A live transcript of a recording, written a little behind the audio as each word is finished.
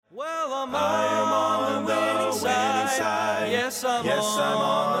on the winning side. Yes, I'm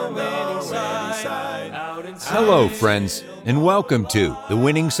on the winning side. Hello, friends, and welcome to the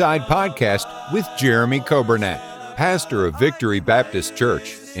Winning Side Podcast with Jeremy Coburnett, pastor of Victory Baptist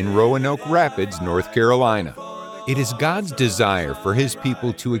Church in Roanoke Rapids, North Carolina. It is God's desire for His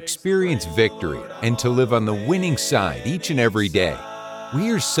people to experience victory and to live on the winning side each and every day. We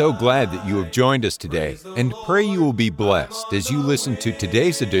are so glad that you have joined us today and pray you will be blessed as you listen to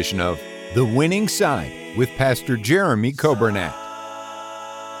today's edition of The Winning Side with Pastor Jeremy Coburnett.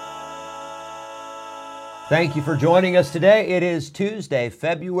 Thank you for joining us today. It is Tuesday,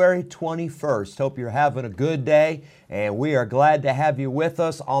 February 21st. Hope you're having a good day, and we are glad to have you with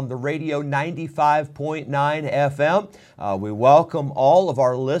us on the radio 95.9 FM. We welcome all of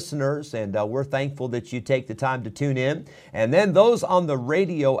our listeners, and we're thankful that you take the time to tune in. And then those on the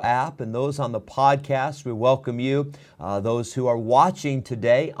radio app and those on the podcast, we welcome you. Those who are watching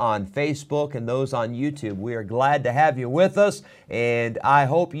today on Facebook and those on YouTube, we are glad to have you with us, and I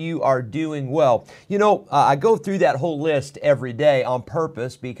hope you are doing well. You know, I go through that whole list every day on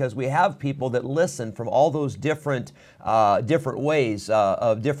purpose because we have people that listen from all those different ways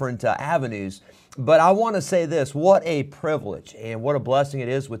of different avenues. But I want to say this, what a privilege and what a blessing it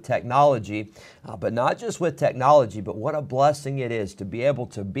is with technology, but not just with technology, but what a blessing it is to be able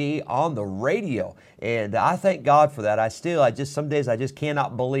to be on the radio. And I thank God for that. Some days I just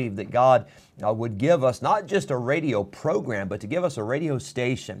cannot believe that God would give us not just a radio program, but to give us a radio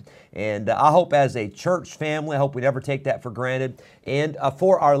station. And I hope as a church family, I hope we never take that for granted. And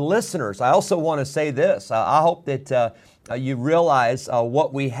for our listeners, I also want to say this, I hope that you realize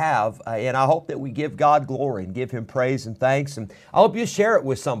what we have, and I hope that we give God glory and give Him praise and thanks. And I hope you share it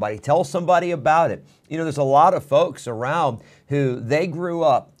with somebody. Tell somebody about it. You know, there's a lot of folks around who they grew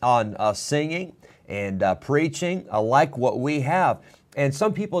up on singing and preaching like what we have. And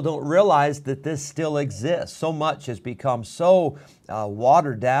some people don't realize that this still exists. So much has become so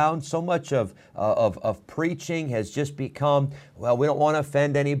watered down. So much of preaching has just become, well, we don't want to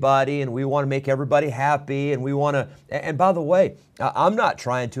offend anybody and we want to make everybody happy and we want to, and by the way, I'm not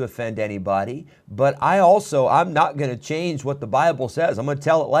trying to offend anybody, but I'm not going to change what the Bible says. I'm going to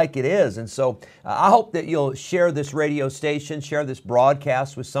tell it like it is. And so I hope that you'll share this radio station, share this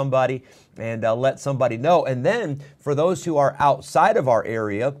broadcast with somebody, and let somebody know. And then for those who are outside of our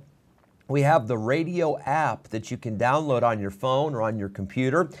area, we have the radio app that you can download on your phone or on your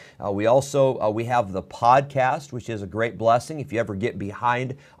computer. We have the podcast, which is a great blessing. If you ever get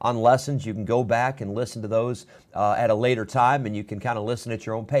behind on lessons, you can go back and listen to those at a later time, and you can kind of listen at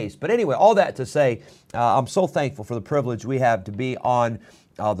your own pace. But anyway, all that to say, I'm so thankful for the privilege we have to be on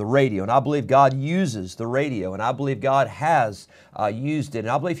the radio. And I believe God uses the radio, and I believe God has used it, and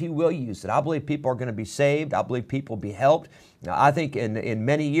I believe He will use it. I believe people are going to be saved. I believe people will be helped. Now, I think in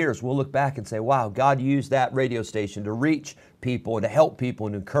many years we'll look back and say, wow, God used that radio station to reach people and to help people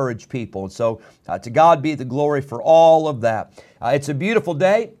and encourage people. And so to God be the glory for all of that. It's a beautiful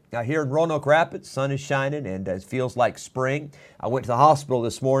day here in Roanoke Rapids. Sun is shining and it feels like spring. I went to the hospital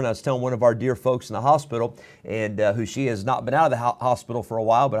this morning. I was telling one of our dear folks in the hospital, and who she has not been out of the hospital for a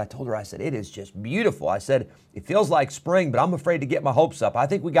while, but I told her, I said, it is just beautiful. I said, it feels like spring, but I'm afraid to get my hopes up. I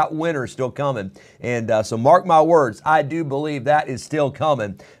think we got winter still coming. And so mark my words, I do believe that is still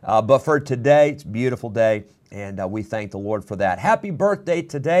coming. But for today, it's a beautiful day. And we thank the Lord for that. Happy birthday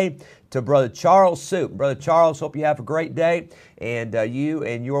today to Brother Charles Soup. Brother Charles, hope you have a great day. And you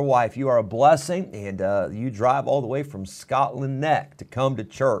and your wife, you are a blessing. And you drive all the way from Scotland Neck to come to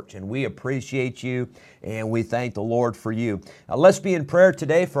church. And we appreciate you, and we thank the Lord for you. Let's be in prayer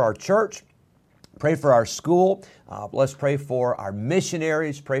today for our church. Pray for our school. Let's pray for our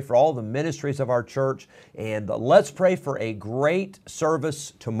missionaries. Pray for all the ministries of our church. And let's pray for a great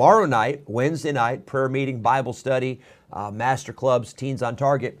service tomorrow night, Wednesday night, prayer meeting, Bible study, master clubs, Teens on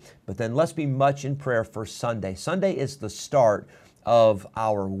Target. But then let's be much in prayer for Sunday. Sunday is the start of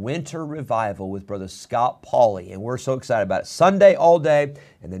our winter revival with Brother Scott Pauley, and we're so excited about it. Sunday all day,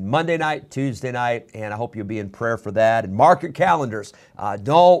 and then Monday night, Tuesday night, and I hope you'll be in prayer for that. And mark your calendars.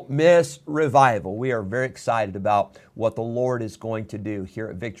 Don't miss revival. We are very excited about what the Lord is going to do here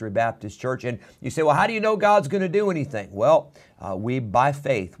at Victory Baptist Church. And you say, well, how do you know God's going to do anything? Well, by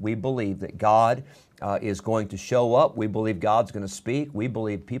faith, we believe that God is going to show up. We believe God's going to speak. We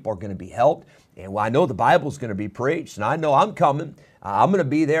believe people are going to be helped. And I know the Bible's going to be preached, and I know I'm coming. I'm going to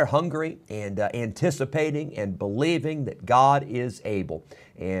be there hungry and anticipating and believing that God is able.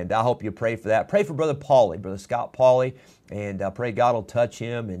 And I hope you pray for that. Pray for Brother Paulie, Brother Scott Paulie, and pray God will touch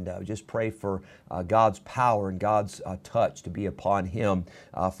him, and just pray for God's power and God's touch to be upon him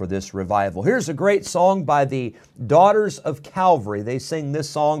for this revival. Here's a great song by the Daughters of Calvary. They sing this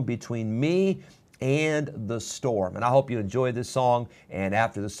song, Between Me and the Storm. And I hope you enjoy this song, and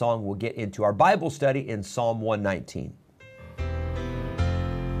after the song we'll get into our Bible study in Psalm 119.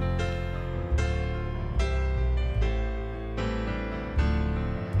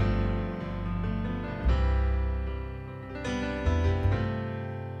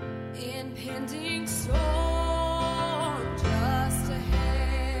 Impending storm just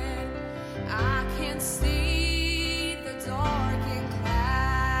ahead, I can see the darkened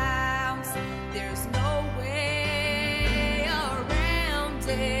clouds. There's no way around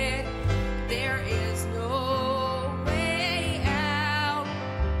it. There is no way out.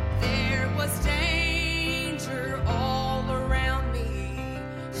 There was danger all around me.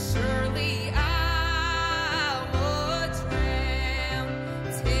 Surely I would drown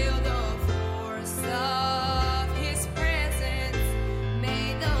till the force of His presence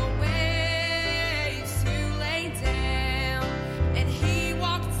made the waves to lay down. And He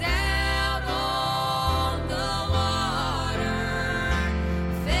walked out on the water,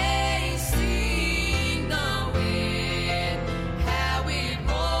 facing the wind. How it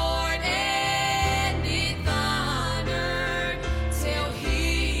roared and it thundered till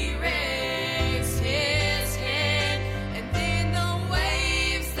He raised His hand. And then the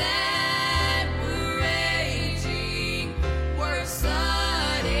waves that were raging were suddenly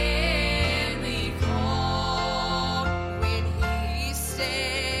calm when He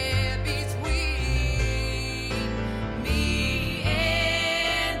stepped between me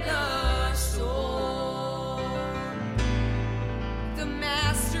and the storm. The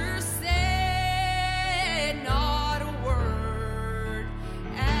Master said not a word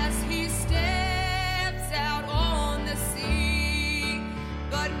as He stepped out on the sea,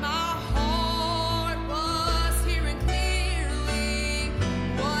 but my heart was hearing clearly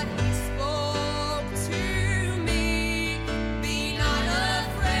what He spoke to me. Be not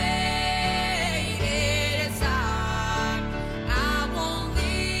afraid, it is I won't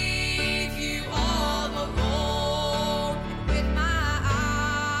leave you all alone. And with my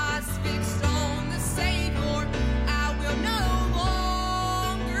eyes fixed on the Savior, I will no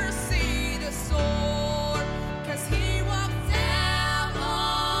longer see the sword, 'cause He walked out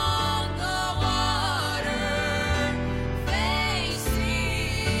on the water,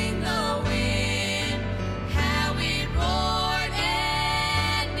 facing the wind. How it roared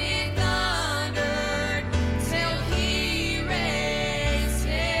and it thundered till He raised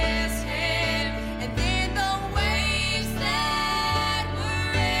His hand. And then the waves that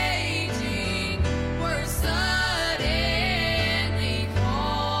were raging were suddenly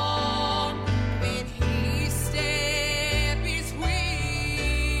calm when He stepped between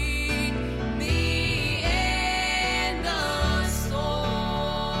me and the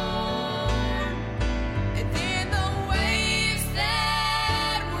storm. And then the waves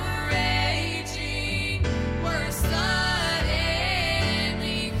that were raging were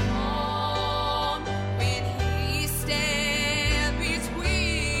suddenly calm when He stepped between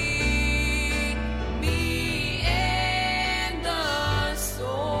me and the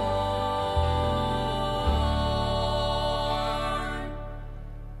storm.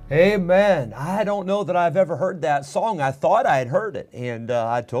 Amen. I don't know that I've ever heard that song. I thought I had heard it, and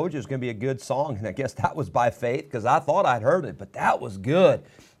I told you it was going to be a good song, and I guess that was by faith because I thought I'd heard it, but that was good.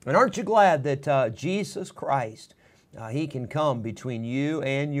 And aren't you glad that Jesus Christ, He can come between you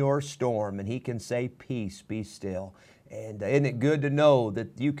and your storm, and He can say, peace, be still. And isn't it good to know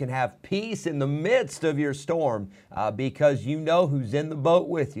that you can have peace in the midst of your storm because you know who's in the boat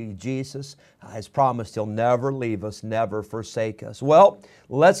with you? Jesus has promised He'll never leave us, never forsake us. Well,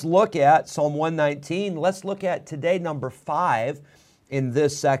 let's look at Psalm 119. Let's look at today number 5 in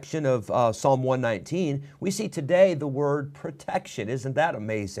this section of Psalm 119. We see today the word protection. Isn't that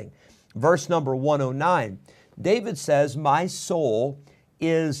amazing? Verse number 109, David says, my soul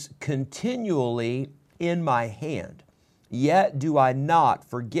is continually in my hand. Yet do I not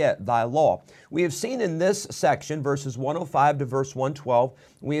forget thy law. We have seen in this section, verses 105 to verse 112,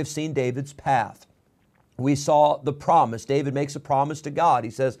 we have seen David's path. We saw the promise. David makes a promise to God. He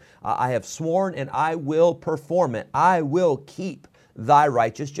says, I have sworn and I will perform it. I will keep thy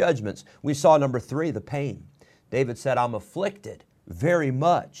righteous judgments. We saw number 3, the pain. David said, I'm afflicted very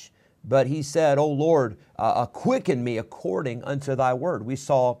much. But he said, "O Lord, quicken me according unto thy word." We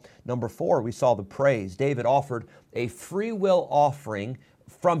saw, number 4, we saw the praise. David offered a free will offering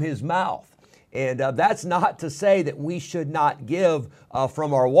from his mouth. And that's not to say that we should not give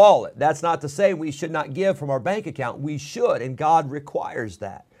from our wallet. That's not to say we should not give from our bank account. We should, and God requires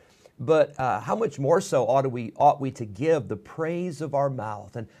that. But how much more so ought we to give the praise of our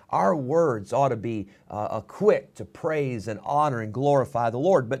mouth, and our words ought to be quick to praise and honor and glorify the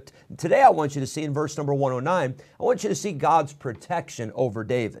Lord. But today I want you to see in verse number 109, I want you to see God's protection over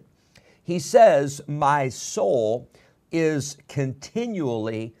David. He says, "My soul is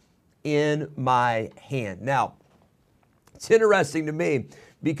continually in my hand." Now, it's interesting to me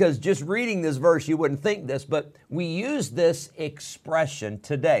because just reading this verse, you wouldn't think this, but we use this expression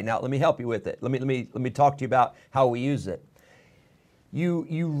today. Now, let me help you with it. Let me talk to you about how we use it.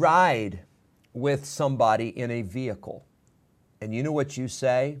 You ride with somebody in a vehicle, and you know what you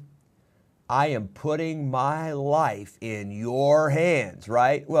say? "I am putting my life in your hands,"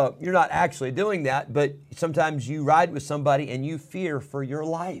 right? Well, you're not actually doing that, but sometimes you ride with somebody and you fear for your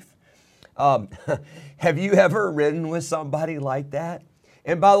life. Have you ever ridden with somebody like that?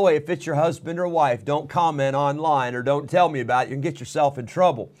 And by the way, if it's your husband or wife, don't comment online or don't tell me about it. You can get yourself in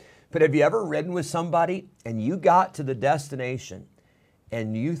trouble. But have you ever ridden with somebody and you got to the destination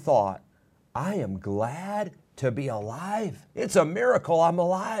and you thought, "I am glad to be alive. It's a miracle I'm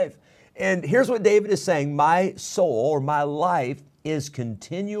alive." And here's what David is saying: "My soul," or my life, "is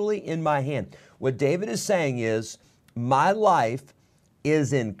continually in my hand." What David is saying is, my life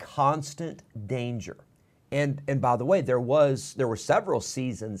is in constant danger. And by the way, there were several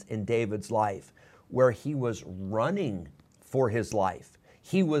seasons in David's life where he was running for his life.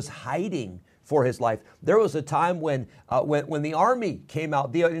 He was hiding for his life. There was a time when the army came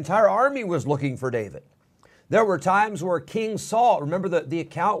out, the entire army was looking for David. There were times where King Saul, remember the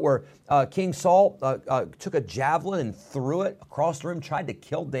account where King Saul took a javelin and threw it across the room, tried to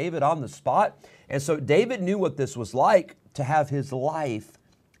kill David on the spot. And so David knew what this was like to have his life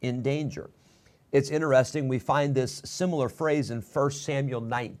in danger. It's interesting, we find this similar phrase in 1 Samuel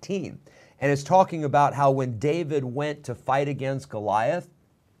 19. And it's talking about how when David went to fight against Goliath,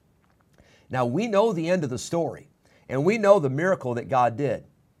 now we know the end of the story, and we know the miracle that God did.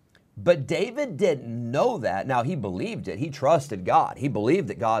 But David didn't know that. Now, he believed it. He trusted God. He believed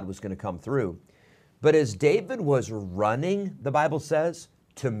that God was going to come through. But as David was running, the Bible says,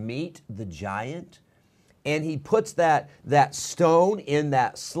 to meet the giant, and he puts that stone in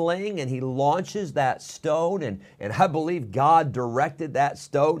that sling and he launches that stone. And I believe God directed that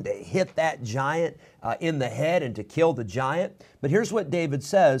stone to hit that giant in the head and to kill the giant. But here's what David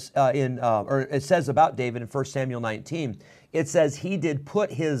says it says about David in 1 Samuel 19. It says, "He did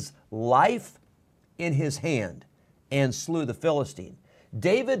put his life in his hand and slew the Philistine."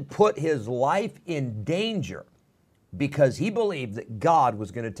 David put his life in danger because he believed that God was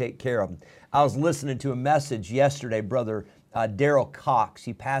going to take care of him. I was listening to a message yesterday, Brother Daryl Cox.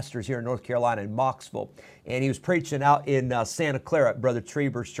 He pastors here in North Carolina in Mocksville, and he was preaching out in Santa Clara at Brother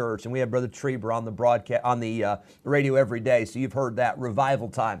Treber's church, and we have Brother Treber on the broadcast on the radio every day, so you've heard that, revival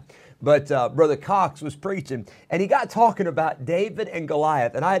time. But Brother Cox was preaching, and he got talking about David and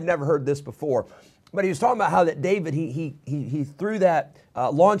Goliath, and I had never heard this before. But he was talking about how that David, he threw that,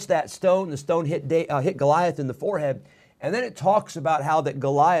 launched that stone. The stone hit Goliath in the forehead. And then it talks about how that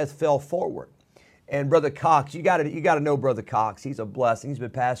Goliath fell forward. And Brother Cox, you got to know Brother Cox. He's a blessing. He's been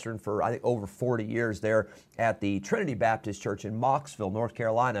pastoring for, I think, over 40 years there at the Trinity Baptist Church in Mocksville, North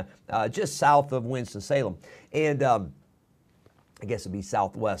Carolina, just south of Winston-Salem. And I guess it'd be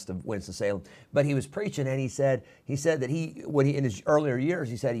southwest of Winston-Salem. But he was preaching, and he said that in his earlier years,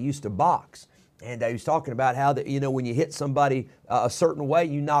 he said he used to box. And he was talking about how that, when you hit somebody a certain way,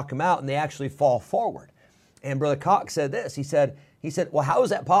 you knock them out and they actually fall forward. And Brother Cox said this. He said, well, how is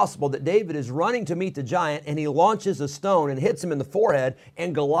that possible that David is running to meet the giant and he launches a stone and hits him in the forehead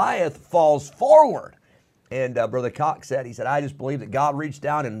and Goliath falls forward? And Brother Cox said, I just believe that God reached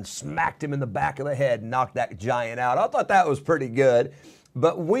down and smacked him in the back of the head and knocked that giant out. I thought that was pretty good.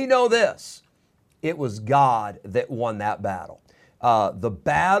 But we know this. It was God that won that battle. The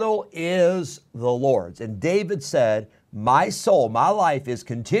battle is the Lord's. And David said, my soul, my life is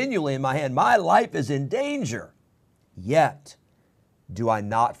continually in my hand. My life is in danger. Yet do I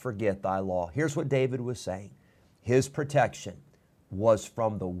not forget thy law. Here's what David was saying. His protection was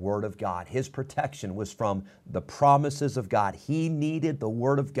from the Word of God. His protection was from the promises of God. He needed the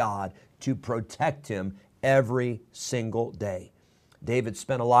Word of God to protect him every single day. David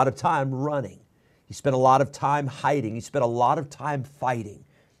spent a lot of time running. He spent a lot of time hiding. He spent a lot of time fighting.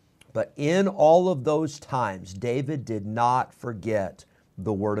 But in all of those times, David did not forget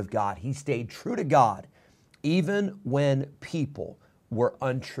the Word of God. He stayed true to God even when people were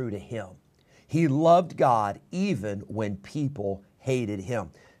untrue to him. He loved God even when people hated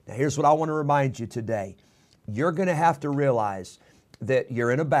him. Now here's what I want to remind you today. You're going to have to realize that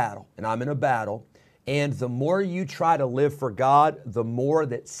you're in a battle, and I'm in a battle, and the more you try to live for God, the more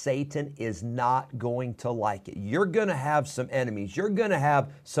that Satan is not going to like it. You're going to have some enemies. You're going to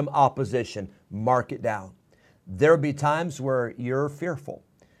have some opposition. Mark it down. There'll be times where you're fearful.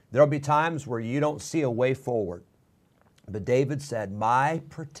 There'll be times where you don't see a way forward. But David said, my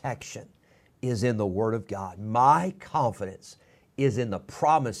protection is in the Word of God. My confidence is in the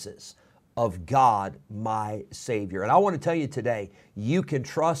promises of God, my Savior. And I want to tell you today, you can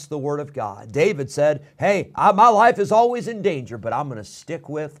trust the Word of God. David said, hey, my life is always in danger, but I'm going to stick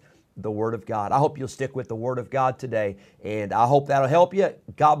with the Word of God. I hope you'll stick with the Word of God today, and I hope that'll help you.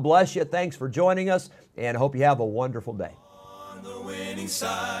 God bless you. Thanks for joining us, and I hope you have a wonderful day. On the winning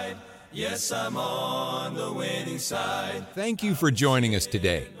side. Yes, I'm on the winning side. Thank you for joining us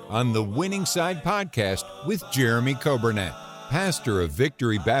today on the Winning Side Podcast with Jeremy Coburnett, pastor of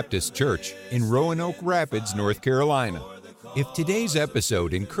Victory Baptist Church in Roanoke Rapids, North Carolina. If today's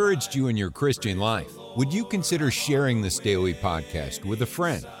episode encouraged you in your Christian life, would you consider sharing this daily podcast with a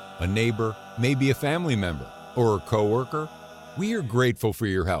friend, a neighbor, maybe a family member, or a coworker? We are grateful for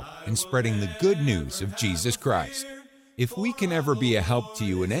your help in spreading the good news of Jesus Christ. If we can ever be a help to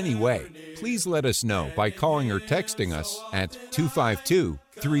you in any way, please let us know by calling or texting us at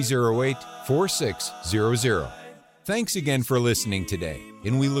 252-308-4600. Thanks again for listening today,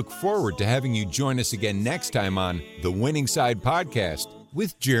 and we look forward to having you join us again next time on the Winning Side Podcast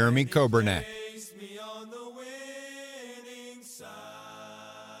with Jeremy Coburnett. Place me on the winning side.